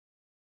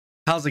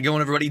How's it going,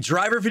 everybody?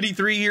 Driver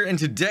 53 here, and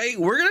today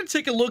we're going to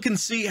take a look and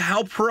see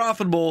how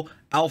profitable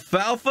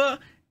alfalfa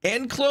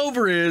and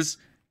clover is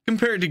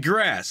compared to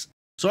grass.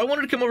 So I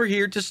wanted to come over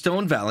here to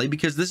Stone Valley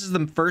because this is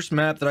the first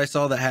map that I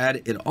saw that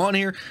had it on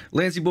here.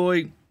 Lancey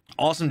boy,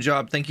 awesome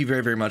job. Thank you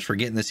very, very much for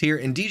getting this here.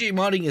 And DJ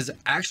Modding is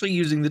actually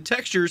using the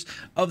textures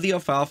of the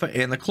alfalfa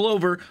and the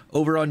clover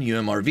over on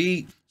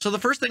UMRV. So the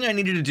first thing I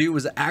needed to do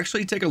was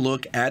actually take a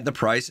look at the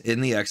price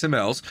in the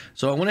XMLs.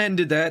 So I went ahead and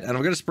did that, and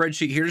I've got a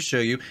spreadsheet here to show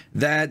you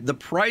that the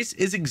price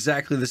is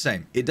exactly the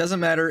same. It doesn't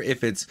matter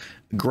if it's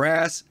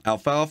grass,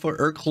 alfalfa,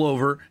 or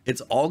clover.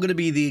 It's all going to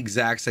be the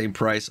exact same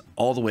price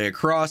all the way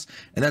across,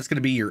 and that's going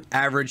to be your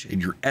average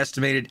and your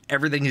estimated.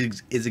 Everything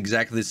is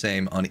exactly the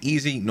same on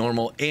easy,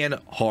 normal, and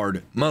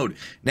hard mode.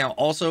 Now,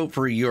 also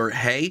for your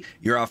hay,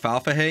 your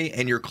alfalfa hay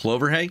and your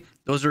clover hay,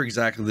 those are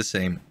exactly the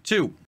same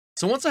too.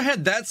 So once I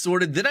had that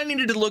sorted, then I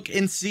needed to look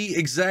and see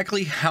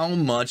exactly how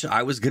much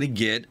I was going to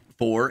get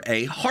for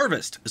a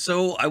harvest.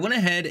 So I went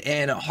ahead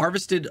and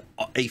harvested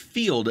a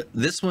field,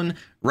 this one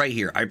right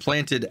here. I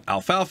planted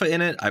alfalfa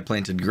in it, I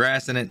planted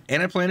grass in it,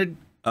 and I planted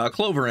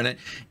clover in it,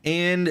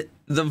 and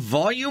the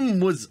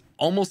volume was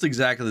almost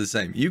exactly the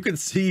same. You could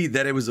see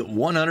that it was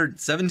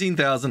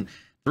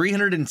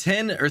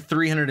 117,310 or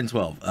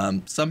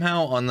 312.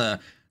 Somehow on the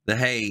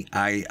hay,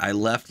 I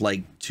left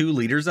like 2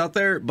 liters out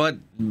there, but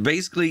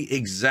basically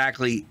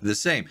exactly the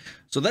same.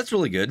 So that's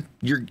really good.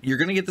 You're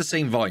going to get the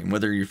same volume,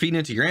 whether you're feeding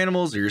it to your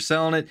animals or you're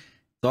selling it.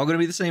 It's all going to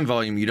be the same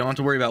volume. You don't have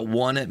to worry about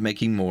one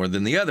making more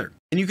than the other.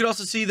 And you can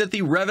also see that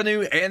the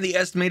revenue and the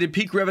estimated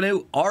peak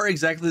revenue are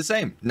exactly the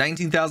same.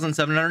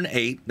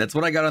 19,708. That's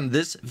what I got on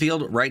this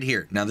field right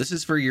here. Now this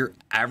is for your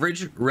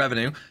average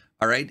revenue.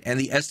 All right, and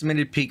the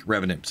estimated peak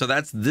revenue. So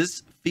that's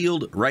this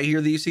field right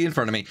here that you see in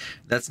front of me.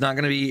 That's not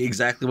going to be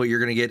exactly what you're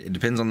going to get. It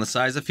depends on the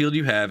size of field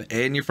you have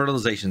and your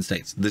fertilization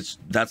states.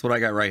 That's what I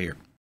got right here.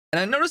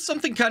 And I noticed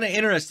something kind of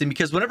interesting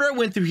because whenever I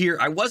went through here,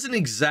 I wasn't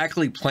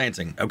exactly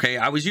planting. Okay,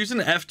 I was using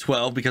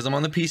F12 because I'm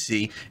on the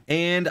PC,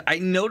 and I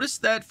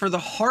noticed that for the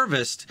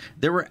harvest,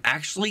 there were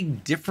actually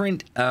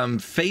different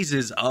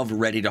phases of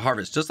ready to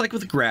harvest. Just like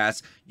with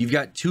grass, you've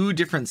got 2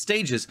 different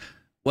stages.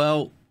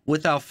 Well,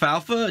 with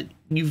alfalfa,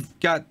 you've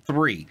got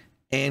 3,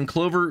 and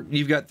clover,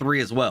 you've got 3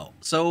 as well.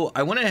 So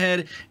I went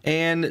ahead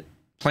and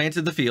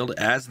planted the field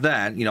as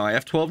that, you know, I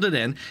F12'd it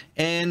in,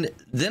 and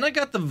then I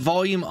got the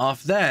volume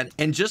off that.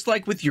 And just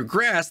like with your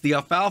grass, the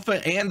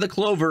alfalfa and the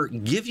clover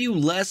give you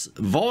less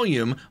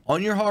volume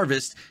on your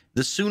harvest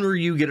the sooner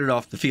you get it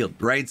off the field,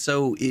 right?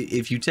 So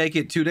if you take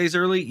it 2 days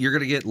early, you're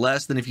going to get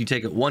less than if you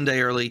take it 1 day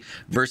early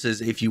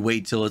versus if you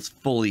wait till it's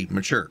fully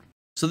mature.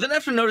 So then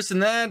after noticing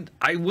that,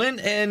 I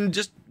went and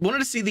just wanted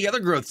to see the other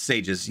growth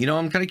stages. You know,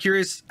 I'm kind of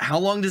curious, how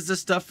long does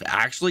this stuff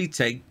actually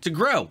take to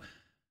grow?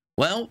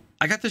 Well,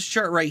 I got this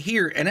chart right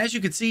here, and as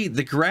you can see,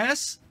 the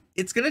grass,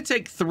 it's going to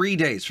take 3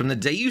 days from the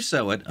day you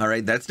sow it. All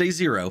right, that's day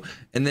 0.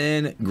 And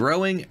then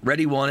growing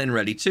ready 1 and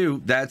ready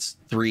 2, that's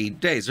 3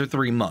 days or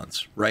 3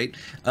 months, right?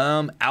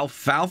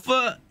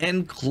 Alfalfa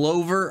and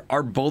clover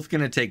are both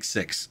going to take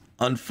 6.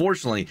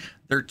 Unfortunately,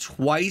 they're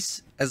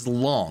twice as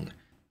long.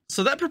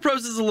 So that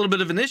proposes a little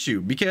bit of an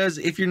issue, because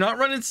if you're not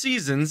running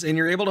seasons and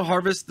you're able to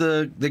harvest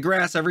the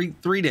grass every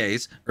 3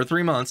 days or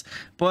 3 months,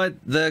 but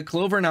the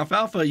clover and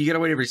alfalfa, you got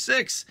to wait every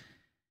 6,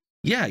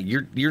 yeah,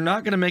 you're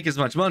not going to make as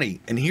much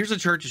money. And here's a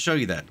chart to show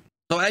you that.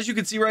 So as you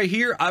can see right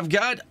here, I've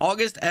got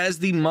August as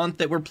the month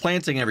that we're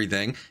planting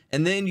everything,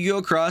 and then you go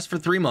across for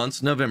 3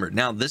 months, November.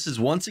 Now, this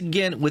is once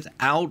again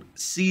without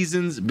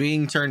seasons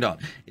being turned on.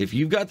 If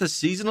you've got the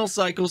seasonal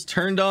cycles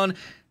turned on,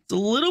 it's a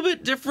little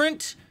bit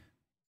different.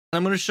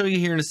 I'm going to show you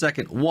here in a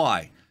second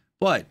why.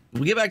 But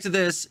when we get back to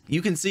this,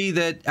 you can see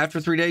that after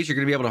 3 days, you're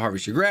going to be able to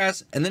harvest your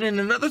grass. And then in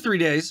another 3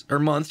 days or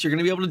months, you're going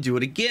to be able to do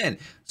it again.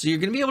 So you're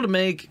going to be able to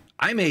make,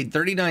 I made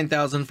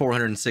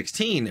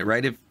 39,416,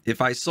 right?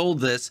 If I sold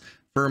this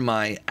for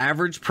my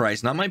average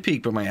price, not my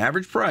peak, but my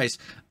average price,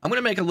 I'm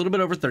going to make a little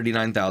bit over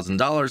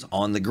 $39,000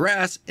 on the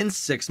grass in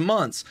 6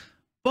 months.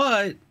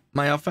 But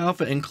my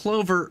alfalfa and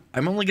clover,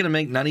 I'm only going to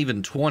make not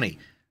even 20.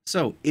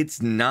 So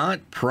it's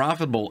not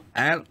profitable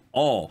at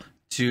all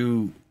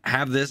to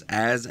have this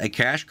as a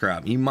cash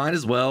crop. You might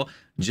as well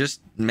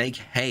just make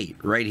hay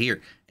right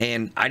here.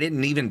 And I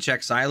didn't even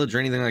check silage or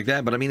anything like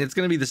that, but I mean, it's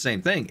going to be the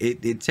same thing.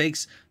 It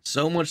takes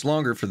so much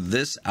longer for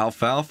this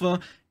alfalfa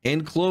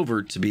and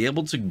clover to be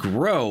able to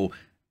grow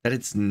that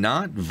it's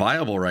not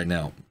viable right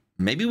now.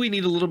 Maybe we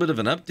need a little bit of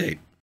an update.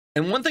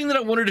 And one thing that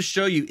I wanted to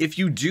show you, if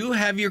you do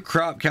have your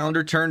crop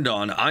calendar turned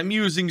on, I'm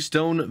using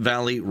Stone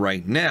Valley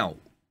right now.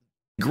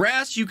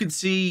 Grass, you can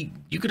see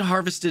you could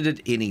harvest it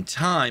at any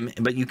time,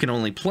 but you can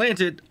only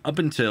plant it up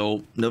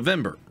until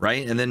November,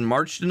 right? And then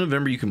March to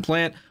November, you can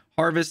plant,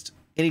 harvest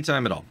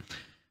anytime at all.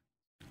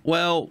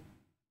 Well,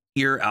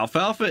 your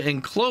alfalfa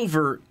and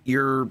clover,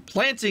 your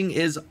planting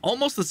is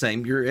almost the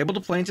same. You're able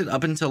to plant it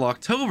up until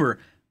October,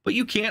 but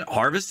you can't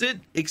harvest it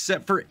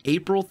except for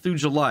April through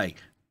July.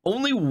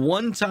 Only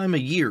one time a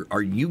year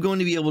are you going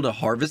to be able to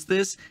harvest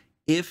this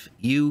if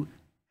you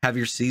have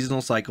your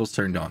seasonal cycles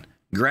turned on.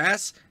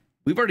 Grass,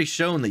 we've already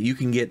shown that you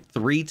can get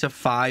 3 to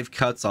 5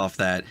 cuts off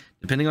that,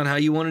 depending on how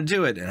you want to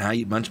do it and how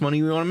much money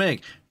you want to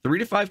make. 3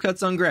 to 5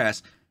 cuts on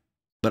grass,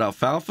 but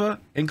alfalfa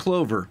and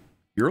clover,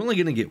 you're only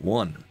going to get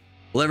 1.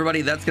 Well,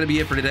 everybody, that's going to be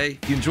it for today.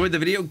 If you enjoyed the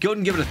video, go ahead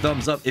and give it a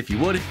thumbs up if you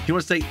would. If you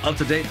want to stay up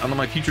to date on all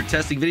my future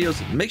testing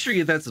videos, make sure you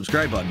hit that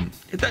subscribe button.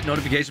 Hit that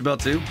notification bell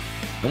too.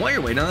 And while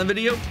you're waiting on that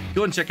video,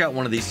 go ahead and check out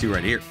one of these 2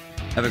 right here.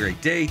 Have a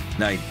great day,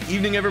 night,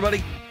 evening,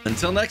 everybody.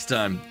 Until next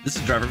time, this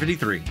is Driver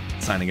 53,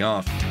 signing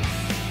off.